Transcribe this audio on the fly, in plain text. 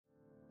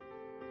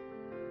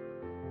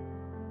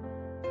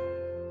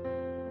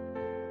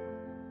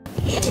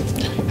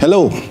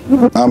Hello,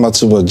 I'm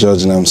Atubo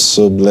George, and I'm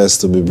so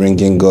blessed to be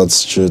bringing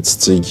God's truth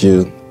to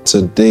you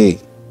today.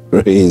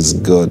 Praise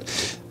God.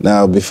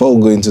 Now, before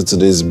we go into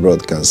today's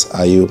broadcast,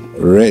 are you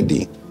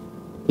ready?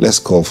 Let's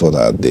call for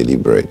our daily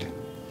bread.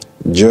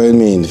 Join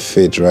me in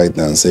faith right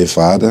now and say,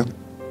 Father,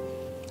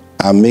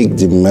 I make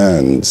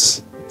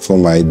demands for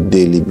my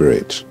daily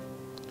bread.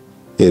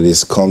 It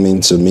is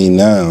coming to me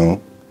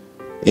now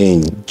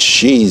in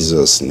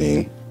Jesus'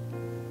 name.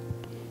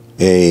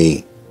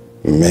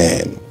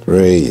 Amen.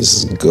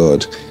 Praise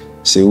God.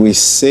 See, we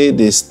say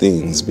these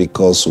things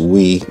because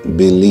we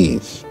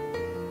believe.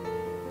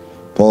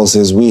 Paul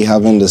says, we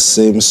having the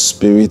same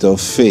spirit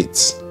of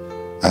faith,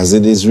 as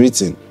it is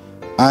written,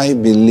 I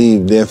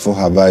believe, therefore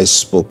have I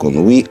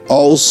spoken. We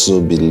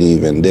also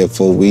believe, and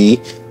therefore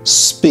we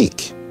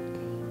speak.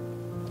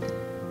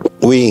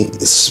 We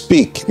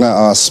speak. Now,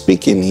 our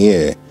speaking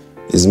here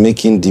is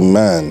making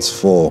demands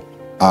for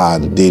our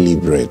daily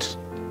bread.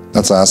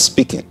 That's our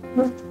speaking.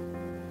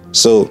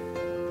 So,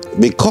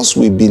 because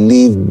we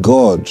believe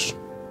God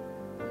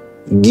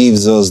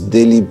gives us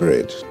daily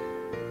bread,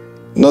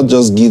 not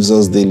just gives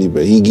us daily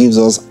bread, He gives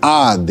us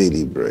our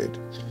daily bread.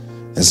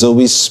 And so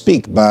we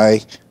speak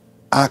by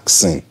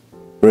asking.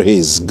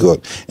 Praise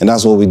God. And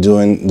that's what we're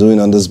doing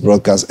on this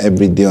broadcast,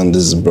 every day on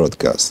this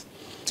broadcast.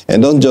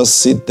 And don't just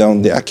sit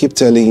down there. I keep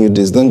telling you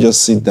this. Don't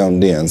just sit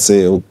down there and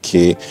say,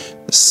 okay,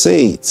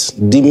 say it,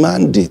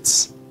 demand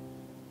it,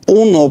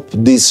 own up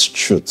these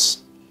truths.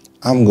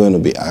 I'm going to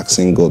be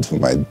asking God for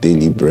my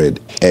daily bread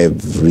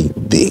every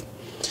day.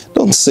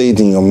 Don't say it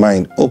in your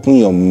mind. Open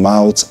your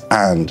mouth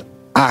and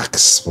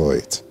ask for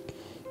it.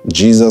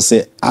 Jesus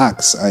said,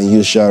 ask and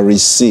you shall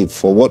receive.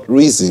 For what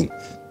reason?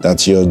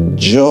 That your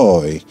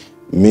joy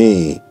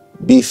may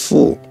be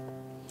full.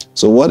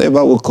 So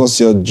whatever will cause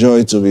your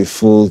joy to be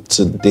full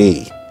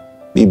today,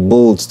 be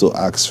bold to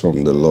ask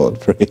from the Lord.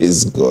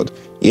 Praise God.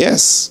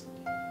 Yes.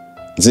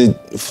 Is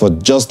it for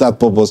just that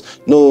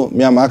purpose? No,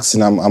 me, I'm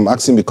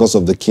asking because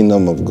of the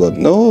kingdom of God.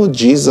 No,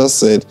 Jesus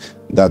said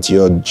that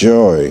your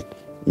joy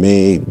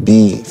may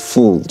be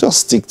full.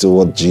 Just stick to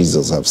what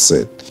Jesus have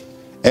said.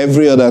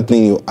 Every other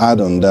thing you add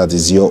on that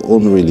is your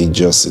own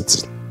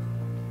religiosity.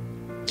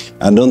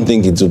 I don't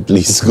think it will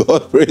please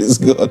God. Praise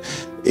God.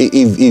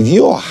 If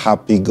you're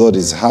happy, God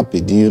is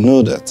happy. Do you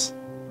know that?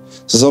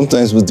 So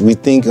sometimes we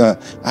think, there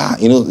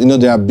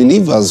are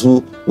believers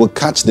who will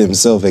catch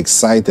themselves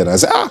excited and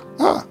say,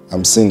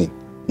 I'm sinning.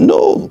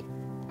 No.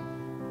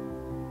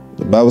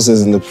 The Bible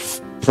says in the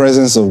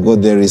presence of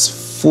God, there is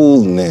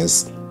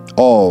fullness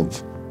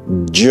of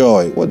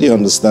joy. What do you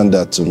understand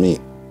that to mean?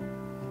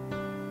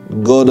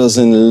 God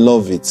doesn't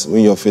love it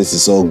when your face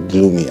is all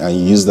gloomy and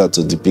you use that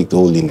to depict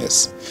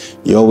holiness.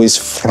 You always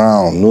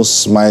frown, no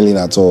smiling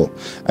at all,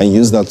 and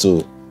use that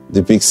to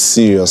depict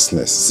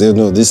seriousness. Say,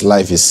 no, this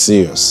life is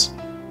serious.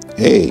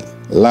 Hey,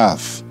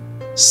 laugh,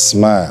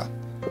 smile.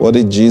 What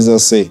did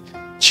Jesus say?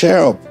 Cheer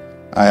up,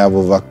 I have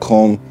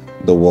overcome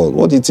the world.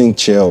 What do you think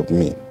cheer up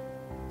means?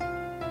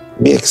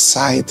 Be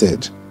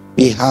excited,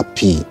 be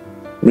happy,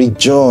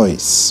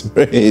 rejoice.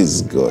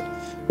 Praise God.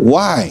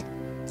 Why?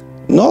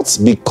 Not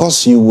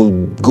because you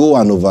will go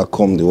and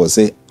overcome the world.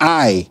 Say,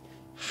 I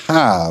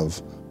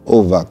have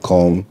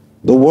overcome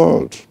the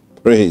world.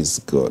 Praise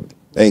God.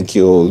 Thank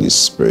you, Holy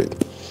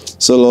Spirit.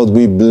 So, Lord,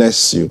 we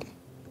bless you.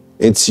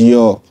 It's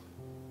your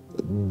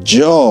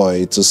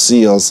joy to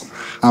see us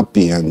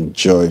happy and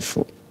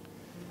joyful.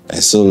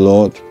 And so,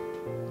 Lord,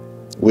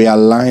 we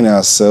align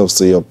ourselves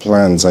to your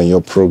plans and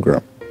your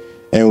program.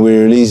 And we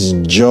release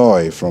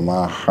joy from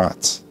our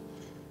hearts.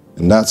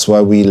 And that's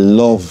why we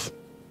love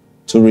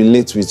to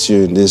relate with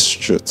you in this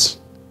truth.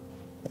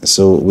 And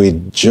so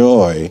with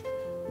joy,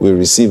 we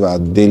receive our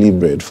daily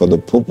bread for the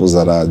purpose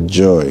that our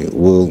joy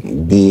will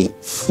be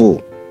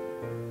full.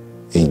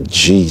 In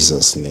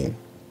Jesus' name.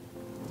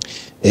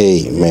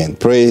 Amen.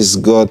 Praise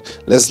God.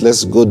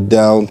 Let's go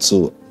down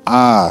to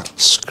our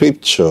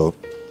scripture,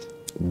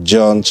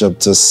 John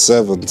chapter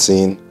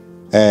 17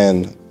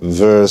 and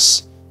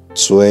verse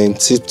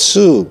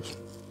 22.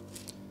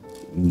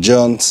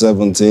 John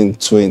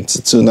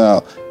 17:22.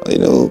 Now,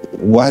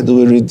 why do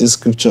we read this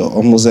scripture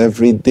almost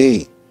every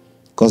day?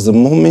 Because the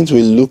moment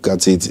we look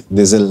at it,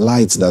 there's a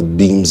light that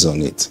beams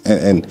on it,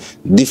 and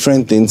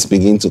different things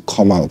begin to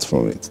come out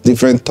from it,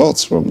 different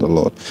thoughts from the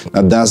Lord.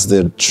 Now, that's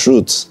the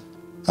truth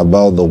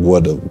about the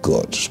Word of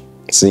God.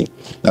 See,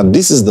 now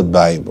this is the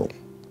Bible.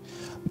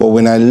 But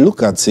when I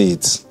look at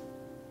it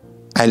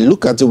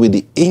with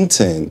the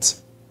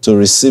intent to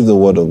receive the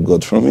Word of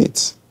God from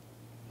it.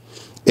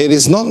 It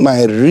is not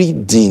my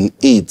reading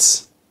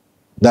it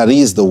that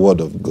is the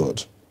Word of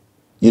God.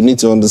 You need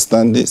to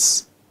understand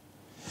this.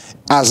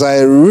 As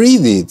I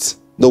read it,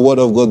 the Word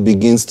of God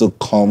begins to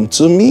come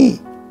to me.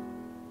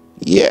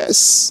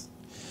 Yes.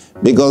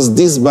 Because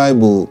this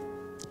Bible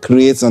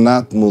creates an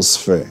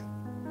atmosphere.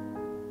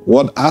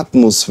 What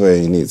atmosphere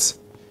in it?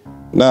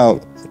 Now,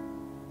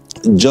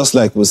 just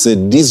like we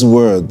said, these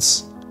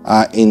words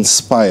are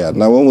inspired.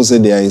 Now, when we say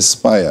they are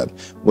inspired,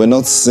 we're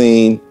not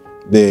saying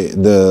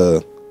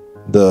the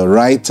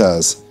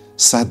writers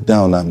sat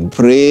down and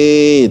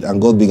prayed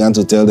and God began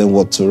to tell them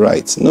what to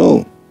write.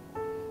 No.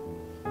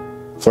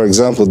 For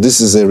example,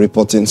 this is a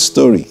reporting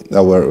story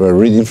that we're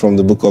reading from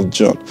the book of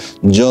John.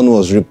 John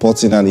was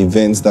reporting an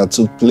event that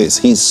took place.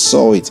 He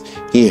saw it.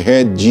 He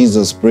heard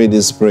Jesus pray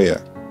this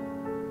prayer.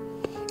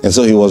 And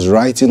so he was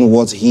writing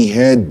what he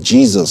heard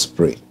Jesus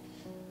pray.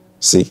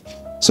 See?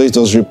 So it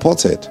was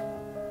reported.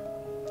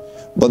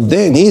 But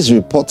then he's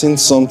reporting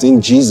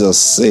something Jesus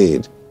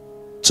said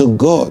to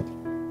God.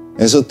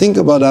 And so think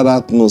about that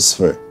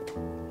atmosphere.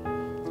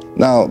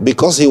 Now,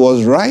 because he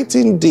was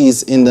writing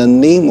this in the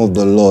name of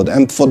the Lord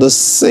and for the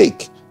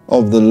sake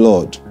of the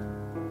Lord,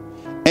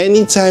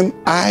 anytime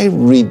I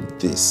read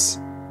this,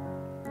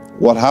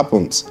 what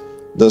happens?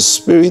 The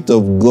Spirit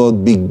of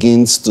God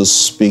begins to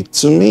speak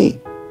to me.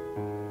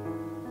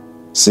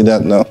 See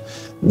that now?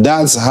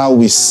 That's how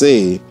we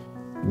say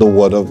the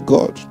Word of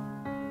God.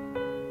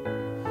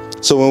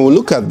 So when we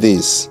look at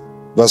this,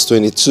 verse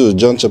 22,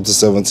 John chapter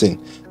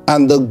 17,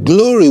 and the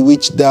glory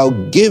which thou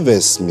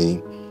gavest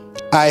me,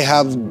 I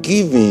have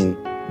given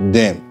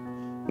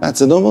them. That's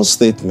a normal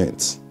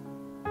statement.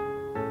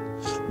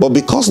 But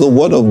because the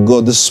Word of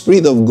God, the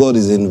Spirit of God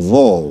is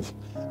involved,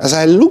 as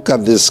I look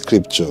at this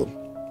scripture,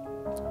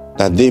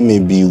 that they may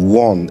be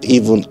one,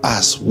 even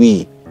as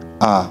we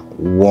are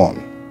one.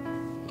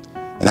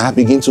 And I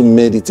begin to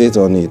meditate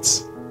on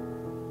it.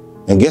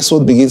 And guess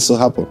what begins to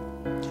happen?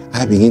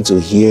 I begin to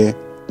hear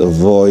the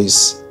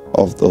voice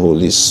of the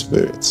Holy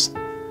Spirit.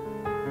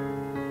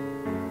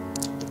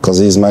 Because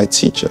He is my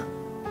teacher.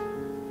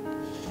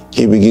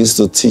 He begins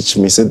to teach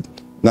me. He said,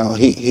 now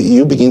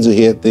you begin to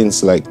hear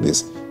things like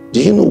this. Do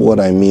you know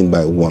what I mean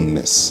by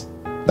oneness?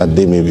 That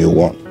they may be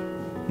one.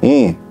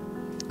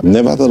 I've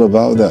never thought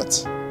about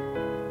that.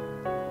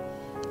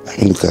 Let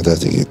me look at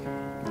that again.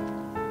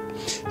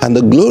 And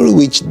the glory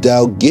which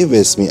thou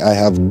gavest me, I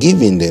have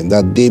given them,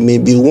 that they may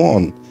be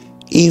one,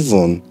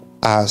 even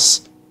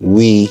as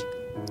we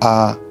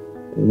are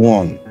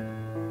one.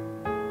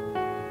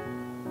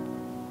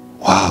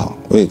 Wow,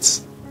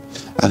 wait.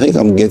 I think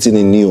I'm getting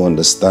a new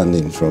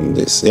understanding from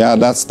this. Yeah,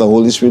 that's the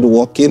Holy Spirit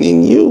working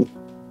in you.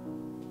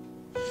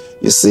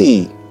 You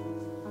see,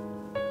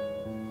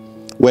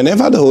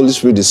 whenever the Holy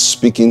Spirit is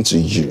speaking to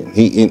you,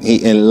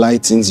 He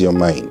enlightens your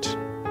mind.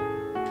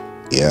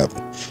 Yeah,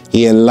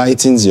 He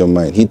enlightens your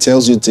mind. He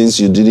tells you things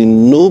you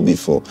didn't know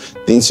before,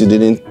 things you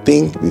didn't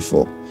think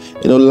before.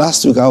 You know,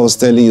 last week I was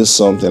telling you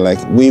something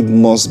like we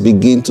must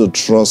begin to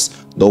trust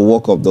the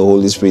work of the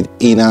Holy Spirit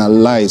in our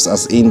lives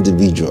as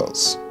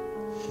individuals.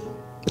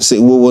 See,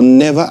 we will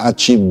never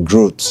achieve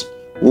growth.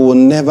 We will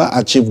never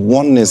achieve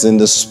oneness in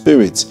the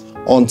Spirit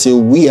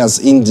until we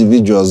as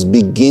individuals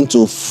begin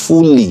to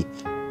fully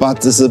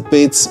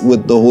participate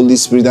with the Holy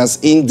Spirit as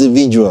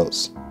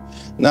individuals.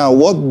 Now,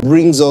 what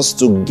brings us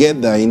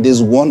together in this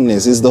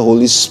oneness is the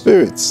Holy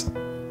Spirit.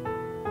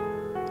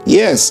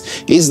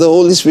 Yes, it's the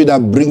Holy Spirit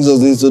that brings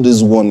us into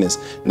this oneness.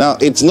 Now,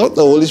 it's not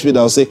the Holy Spirit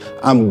that will say,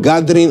 I'm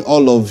gathering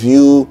all of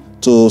you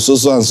to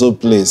so and so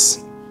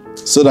place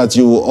so that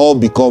you will all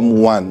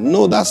become one.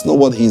 No, that's not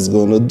what He's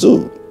going to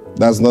do.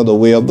 That's not the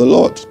way of the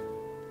Lord.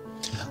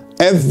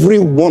 Every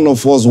one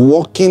of us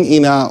walking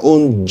in our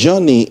own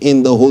journey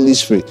in the Holy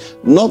Spirit,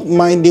 not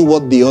minding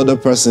what the other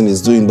person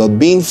is doing, but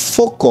being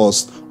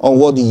focused on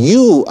what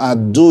you are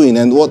doing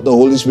and what the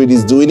Holy Spirit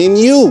is doing in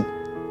you.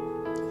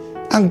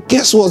 And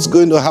guess what's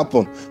going to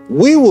happen?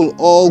 We will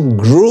all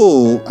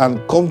grow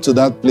and come to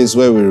that place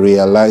where we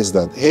realize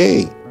that,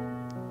 hey,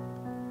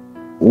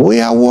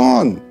 we are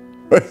one.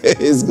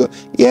 Praise God.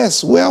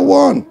 Yes, we are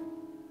one.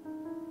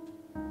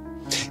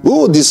 We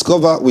will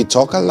discover we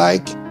talk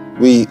alike,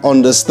 we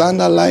understand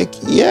alike,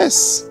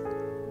 yes.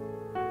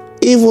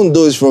 Even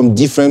though it's from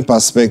different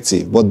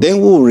perspectives, but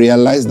then we'll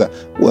realize that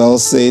we're all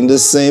saying the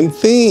same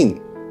thing.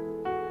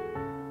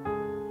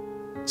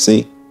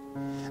 See?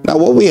 Now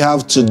what we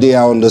have today,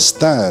 I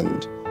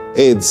understand,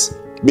 it's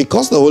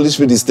because the Holy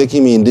Spirit is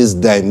taking me in this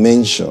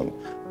dimension,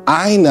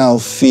 I now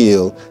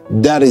feel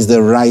that is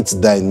the right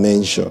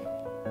dimension.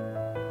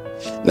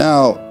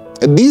 Now,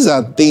 these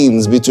are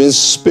things between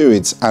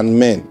spirits and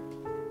men.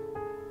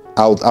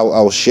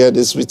 I'll share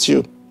this with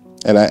you,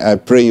 and I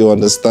pray you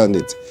understand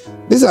it.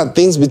 These are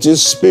things between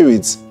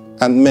spirits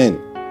and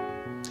men.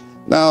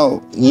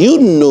 Now, you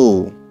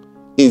know,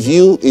 if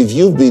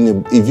you've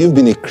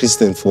been a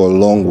Christian for a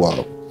long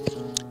while.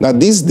 Now,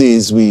 these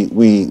days we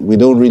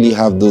don't really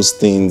have those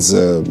things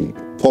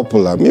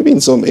popular. Maybe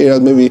in some areas,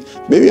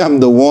 maybe I'm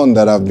the one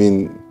that have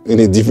been in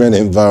a different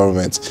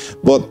environment.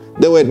 But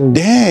they were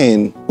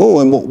then,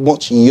 when we were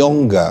much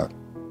younger,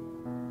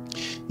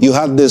 you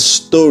had this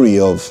story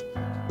of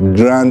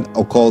grand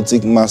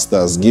occultic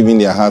masters giving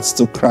their hearts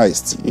to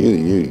Christ.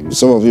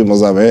 Some of you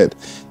must have heard.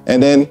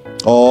 And then,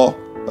 or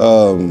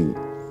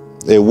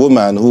a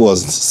woman who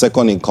was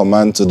second in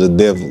command to the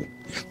devil.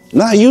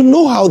 Now, you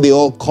know how they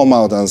all come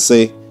out and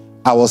say,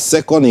 I was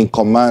second in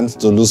command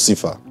to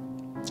Lucifer.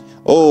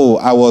 Oh,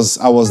 I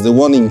was the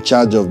one in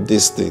charge of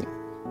this thing.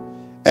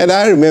 And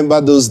I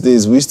remember those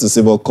days we used to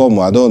say, but come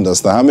on, I don't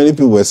understand. How many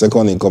people were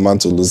second in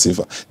command to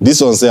Lucifer? This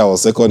one said I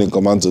was second in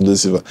command to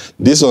Lucifer.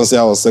 This one said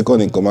I was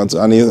second in command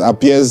to, and it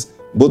appears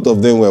both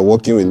of them were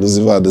working with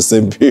Lucifer at the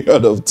same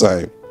period of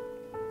time.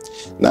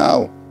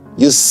 Now,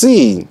 you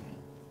see,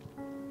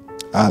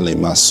 when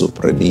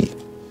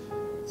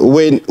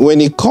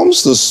it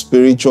comes to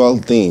spiritual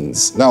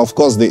things, now of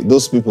course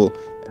those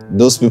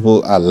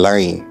people are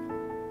lying.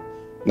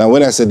 Now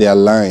when I say they are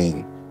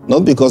lying,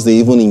 not because they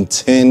even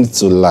intend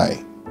to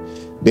lie.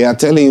 They are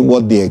telling you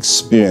what they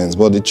experienced,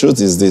 but the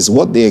truth is this: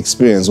 what they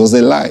experienced was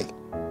a lie.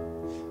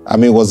 I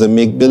mean, it was a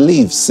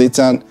make-believe.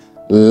 Satan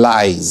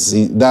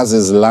lies. That's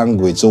his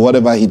language. So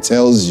whatever he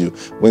tells you,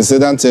 when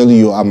Satan tells you,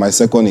 you are my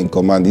second in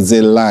command, it's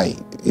a lie.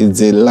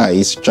 It's a lie.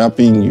 He's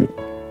trapping you.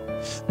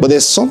 But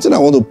there's something I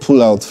want to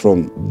pull out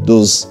from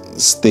those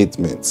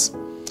statements.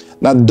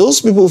 Now, those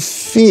people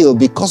feel,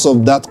 because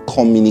of that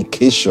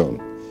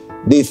communication,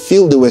 they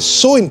feel they were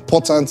so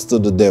important to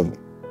the devil.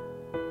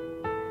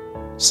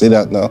 See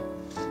that now?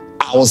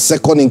 I was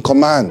second in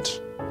command.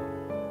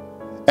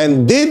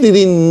 And they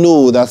didn't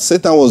know that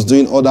Satan was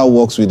doing other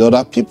works with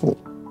other people.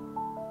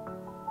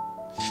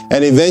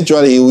 And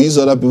eventually he will use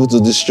other people to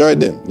destroy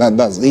them.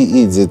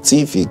 He's a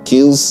thief. He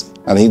kills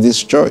and he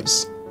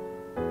destroys.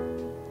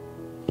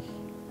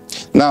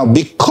 Now,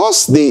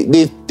 because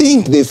they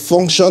think they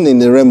function in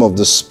the realm of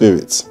the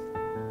spirit,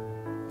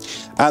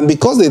 and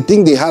because they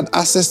think they had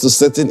access to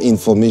certain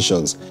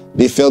informations,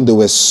 they felt they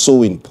were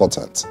so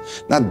important.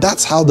 Now,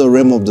 that's how the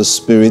realm of the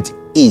spirit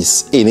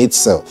is in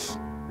itself.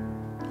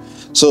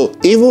 So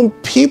even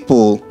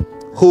people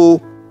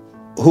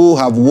who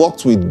have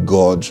walked with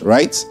God,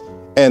 right?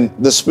 And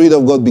the Spirit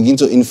of God begin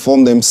to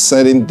inform them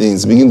certain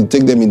things, begin to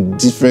take them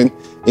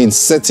in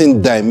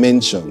certain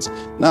dimensions.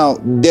 Now,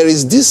 there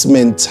is this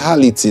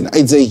mentality.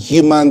 It's a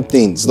human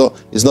thing. It's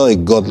not a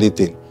godly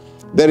thing.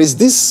 There is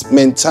this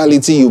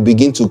mentality you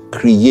begin to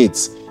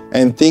create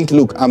and think,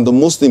 look, I'm the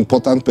most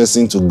important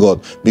person to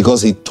God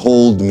because he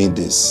told me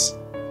this.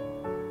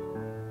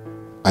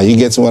 Are you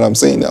getting what I'm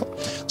saying now?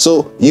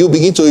 So you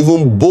begin to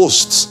even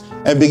boast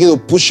and begin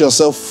to push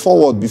yourself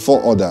forward before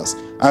others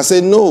and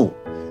say no.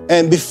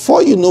 And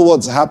before you know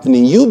what's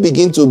happening, you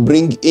begin to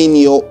bring in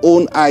your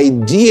own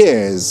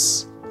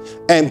ideas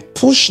and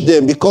push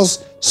them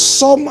because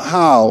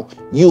somehow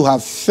you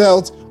have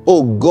felt,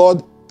 oh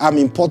God, I'm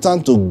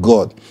important to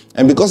God.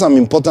 And because I'm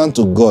important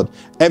to God,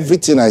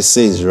 everything I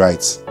say is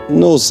right.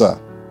 No, sir.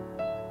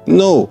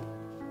 No.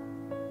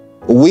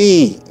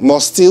 We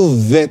must still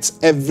vet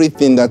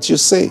everything that you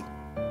say.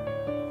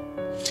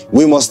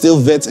 We must still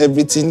vet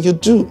everything you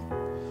do.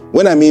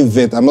 When I mean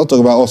vet, I'm not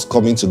talking about us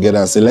coming together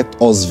and say, let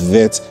us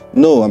vet.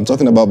 No, I'm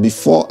talking about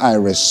before I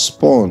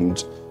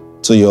respond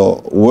to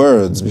your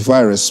words, before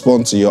I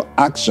respond to your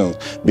actions,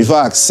 before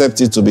I accept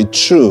it to be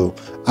true,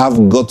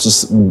 I've got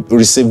to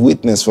receive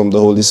witness from the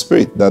Holy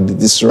Spirit that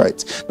it is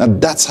right. Now,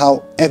 that's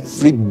how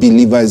every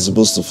believer is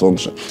supposed to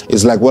function.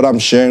 It's like what I'm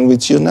sharing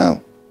with you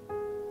now.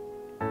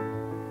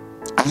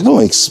 I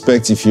don't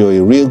expect, if you're a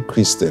real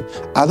Christian,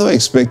 I don't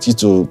expect you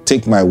to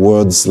take my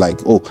words like,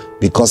 oh,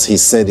 because he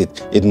said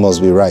it, it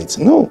must be right.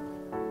 No.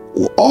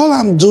 All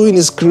I'm doing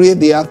is create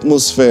the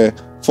atmosphere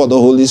for the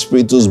Holy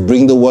Spirit to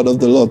bring the word of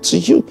the Lord to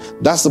you.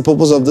 That's the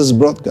purpose of this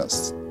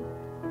broadcast.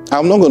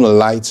 I'm not going to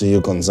lie to you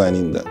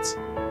concerning that.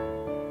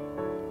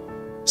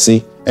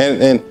 See?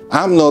 And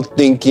I'm not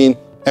thinking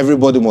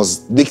everybody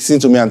must listen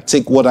to me and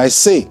take what I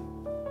say.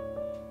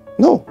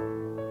 No.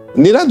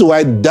 Neither do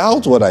I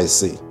doubt what I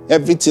say.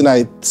 Everything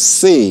I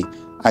say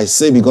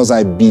because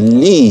I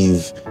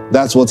believe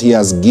that's what he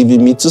has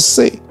given me to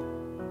say.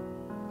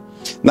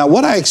 Now,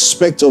 what I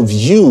expect of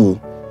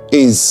you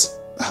is,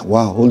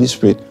 wow, Holy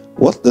Spirit,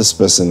 what this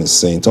person is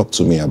saying, talk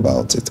to me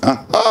about it.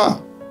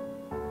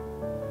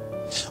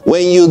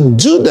 When you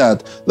do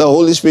that, the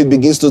Holy Spirit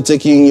begins to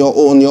take you in your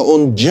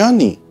own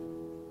journey.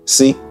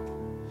 See?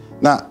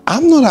 Now,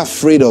 I'm not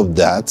afraid of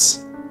that.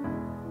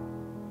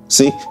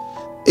 See?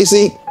 You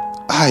see,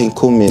 we are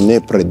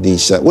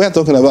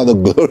talking about the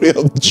glory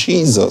of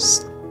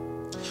Jesus.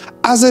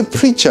 As a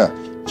preacher,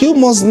 you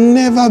must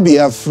never be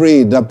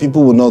afraid that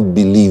people will not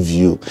believe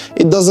you.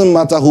 It doesn't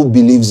matter who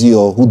believes you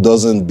or who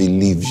doesn't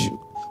believe you.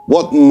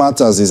 What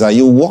matters is, are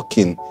you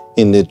walking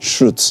in the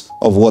truth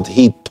of what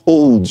he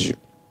told you?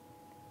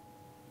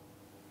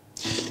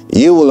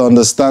 You will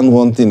understand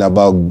one thing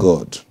about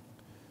God.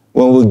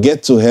 When we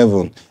get to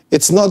heaven,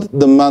 it's not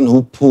the man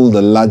who pulled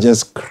the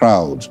largest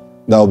crowd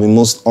that will be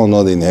most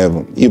honored in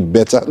heaven. You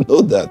better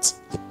know that.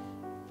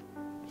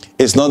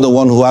 It's not the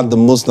one who had the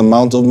most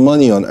amount of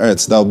money on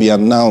earth that will be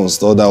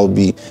announced or that will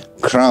be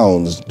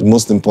crowned the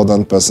most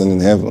important person in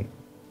heaven.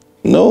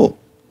 No.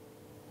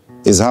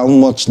 It's how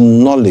much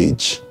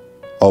knowledge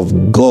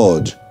of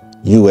God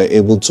you were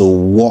able to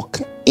walk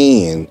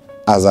in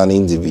as an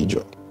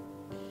individual.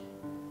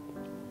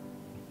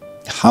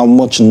 How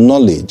much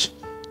knowledge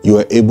you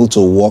were able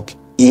to walk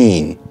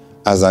in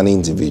as an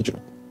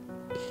individual.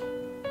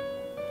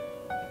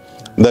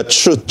 The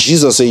truth,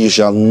 Jesus said, you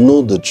shall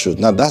know the truth.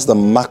 Now, that's the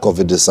mark of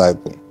a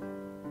disciple.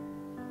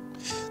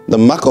 The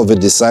mark of a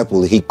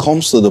disciple, he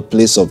comes to the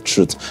place of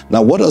truth.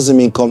 Now, what does it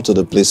mean come to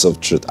the place of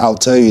truth? I'll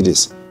tell you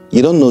this.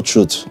 You don't know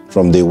truth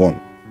from day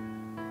one.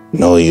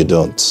 No, you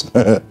don't.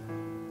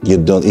 You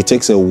don't. It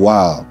takes a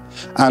while.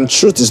 And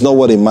truth is not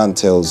what a man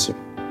tells you.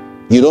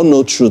 You don't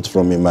know truth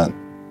from a man.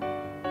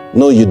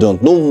 No, you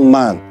don't. No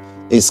man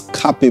is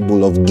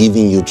capable of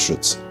giving you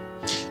truth.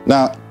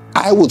 Now,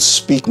 I would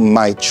speak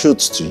my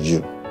truth to you.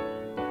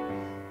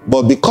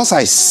 But because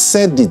I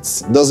said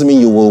it, doesn't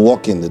mean you will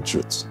walk in the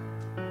truth.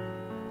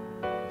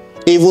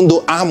 Even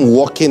though I'm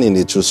walking in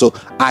the truth. So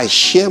I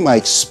share my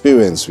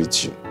experience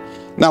with you.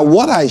 Now,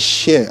 what I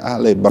share,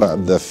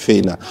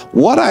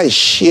 what I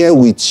share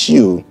with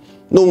you,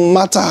 no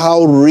matter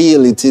how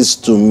real it is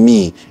to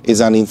me, is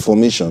an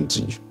information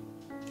to you.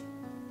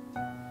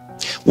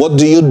 What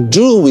do you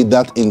do with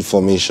that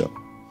information?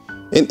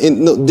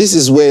 No, this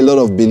is where a lot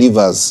of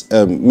believers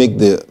make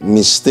the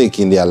mistake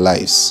in their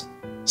lives.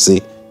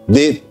 See,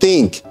 they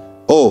think,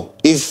 oh,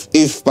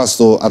 if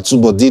Pastor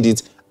Atubo did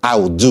it, I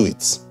will do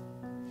it.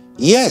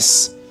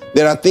 Yes,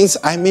 there are things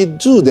I may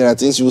do. There are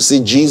things you will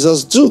see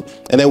Jesus do.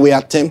 And then we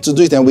attempt to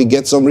do it and we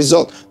get some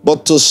result.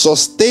 But to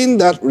sustain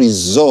that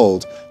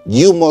result,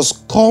 you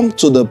must come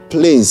to the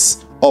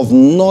place of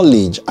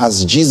knowledge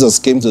as Jesus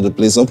came to the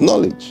place of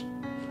knowledge.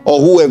 Or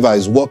whoever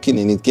is walking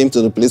in it came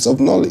to the place of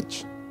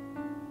knowledge.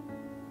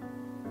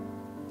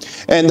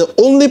 And the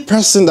only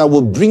person that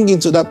will bring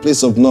into that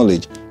place of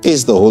knowledge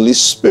is the Holy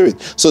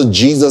Spirit. So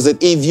Jesus said,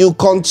 if you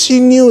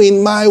continue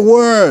in my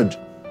word,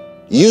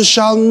 you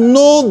shall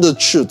know the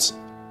truth.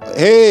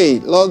 Hey,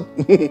 Lord,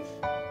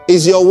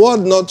 is your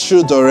word not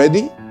truth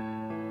already?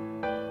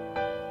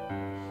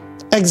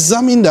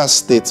 Examine that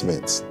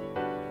statement.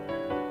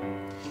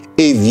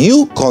 If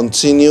you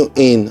continue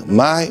in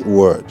my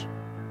word,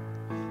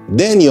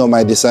 then you're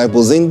my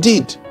disciples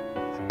indeed,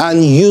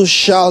 and you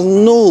shall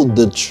know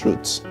the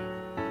truth.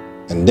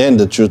 And then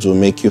the truth will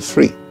make you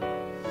free.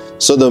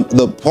 So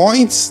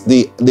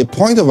the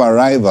point of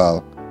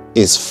arrival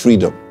is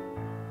freedom.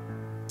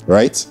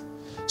 Right?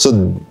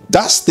 So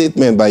that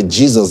statement by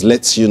Jesus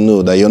lets you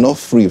know that you're not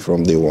free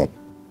from day one.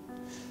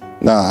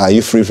 Now, are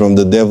you free from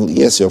the devil?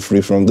 Yes, you're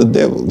free from the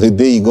devil. The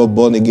day you got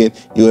born again,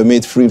 you were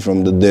made free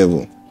from the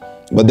devil.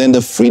 But then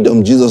the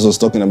freedom Jesus was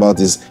talking about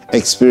is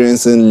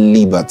experiencing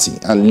liberty.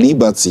 And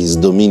liberty is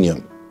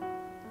dominion.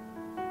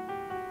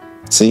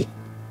 See?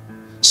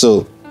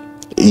 So,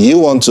 you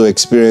want to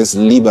experience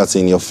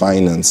liberty in your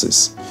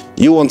finances.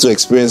 You want to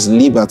experience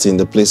liberty in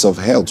the place of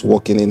health,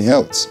 walking in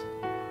health.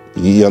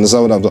 You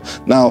understand what I'm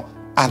talking? Now,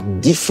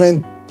 at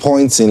different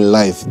points in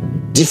life,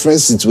 different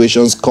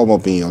situations come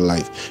up in your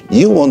life.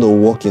 You want to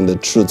walk in the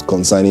truth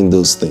concerning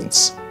those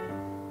things.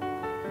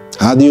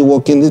 How do you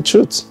walk in the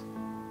truth?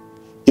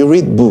 You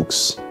read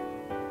books.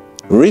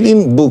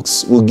 Reading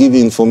books will give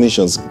you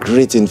informations,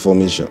 great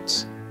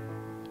informations.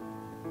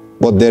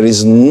 But there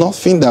is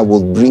nothing that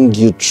will bring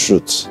you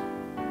truth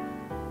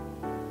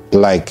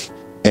like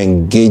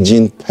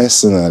engaging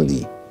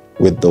personally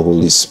with the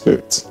Holy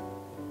Spirit.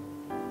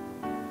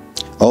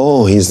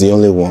 Oh, he's the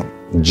only one.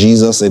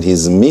 Jesus said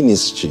his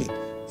ministry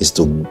is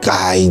to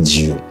guide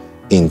you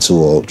into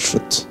all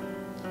truth.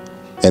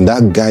 And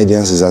that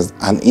guidance is as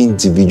an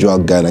individual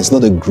guidance. It's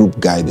not a group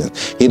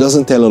guidance. He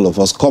doesn't tell all of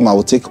us, come, I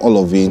will take all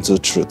of you into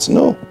truth.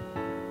 No.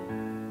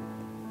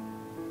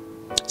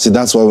 See,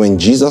 that's why when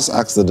Jesus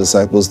asked the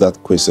disciples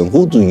that question,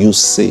 who do you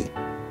say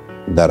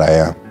that I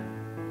am?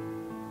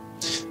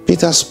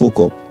 Peter spoke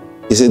up.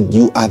 He said,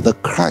 you are the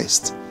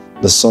Christ,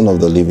 the Son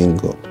of the living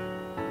God.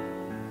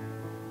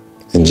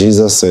 And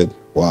Jesus said,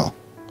 wow.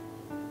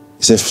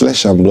 He said,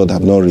 flesh and blood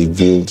have not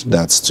revealed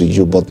that to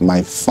you, but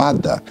my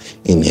Father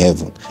in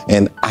heaven.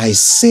 And I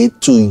say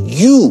to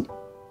you,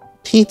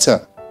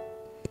 Peter.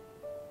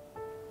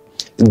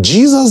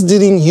 Jesus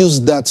didn't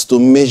use that to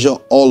measure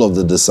all of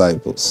the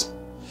disciples.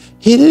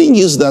 He didn't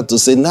use that to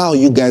say, now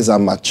you guys are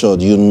matured.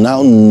 You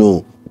now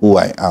know who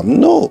I am.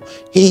 No,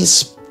 he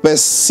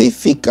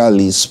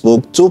specifically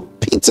spoke to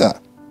Peter.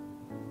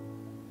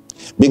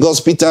 Because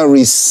Peter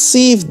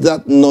received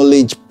that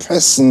knowledge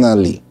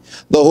personally.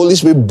 The Holy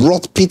Spirit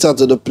brought Peter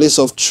to the place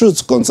of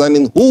truth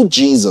concerning who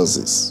Jesus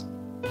is.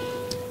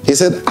 He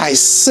said, I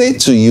say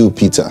to you,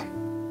 Peter,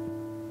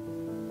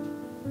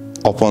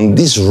 upon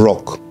this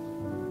rock,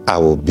 I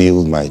will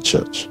build my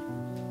church.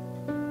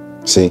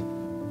 See,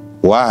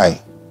 why?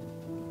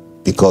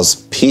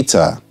 Because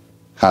Peter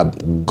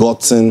had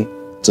gotten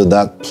to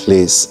that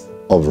place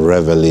of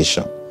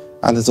revelation.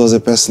 And it was a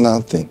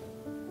personal thing.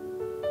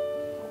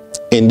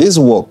 In this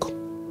walk,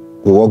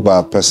 we walk by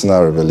a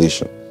personal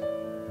revelation.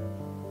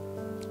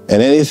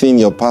 And anything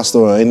your pastor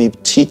or any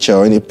teacher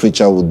or any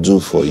preacher will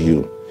do for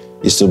you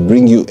is to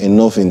bring you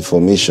enough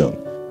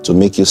information to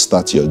make you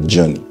start your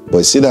journey. But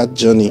you see that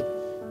journey,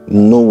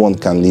 no one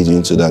can lead you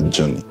into that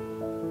journey.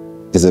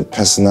 It's a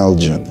personal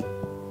journey,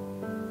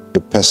 a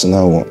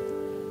personal one,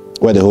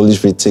 where the Holy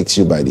Spirit takes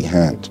you by the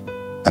hand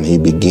and he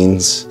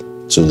begins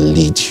to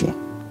lead you.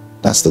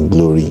 That's the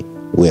glory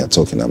we are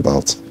talking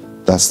about.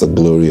 That's the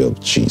glory of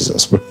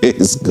Jesus.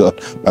 Praise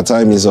God. My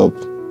time is up.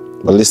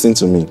 But listen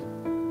to me.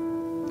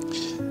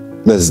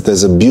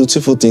 There's a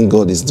beautiful thing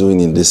God is doing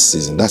in this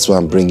season. That's why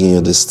I'm bringing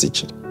you this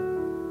teaching.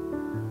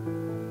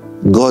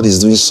 God is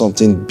doing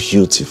something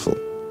beautiful.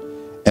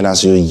 And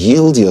as you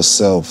yield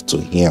yourself to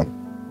Him,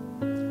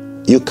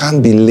 you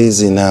can't be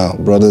lazy now,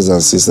 brothers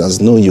and sisters.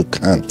 No, you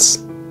can't.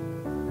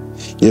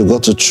 You've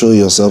got to throw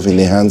yourself in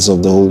the hands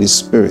of the Holy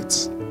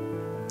Spirit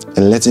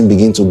and let Him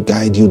begin to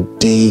guide you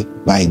day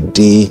by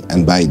day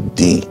and by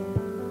day.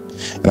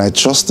 And I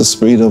trust the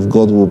Spirit of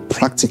God will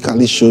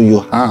practically show you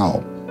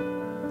how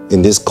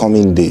in these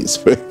coming days.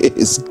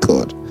 Praise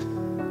God.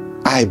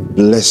 I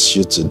bless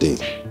you today.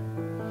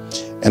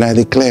 And I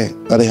declare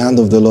that the hand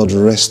of the Lord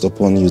rest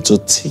upon you to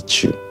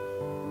teach you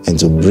and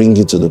to bring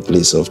you to the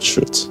place of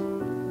truth.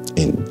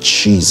 In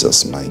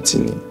Jesus' mighty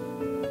name.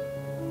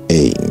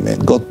 Amen.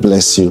 God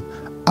bless you.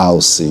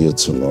 I'll see you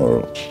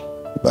tomorrow.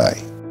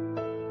 Bye.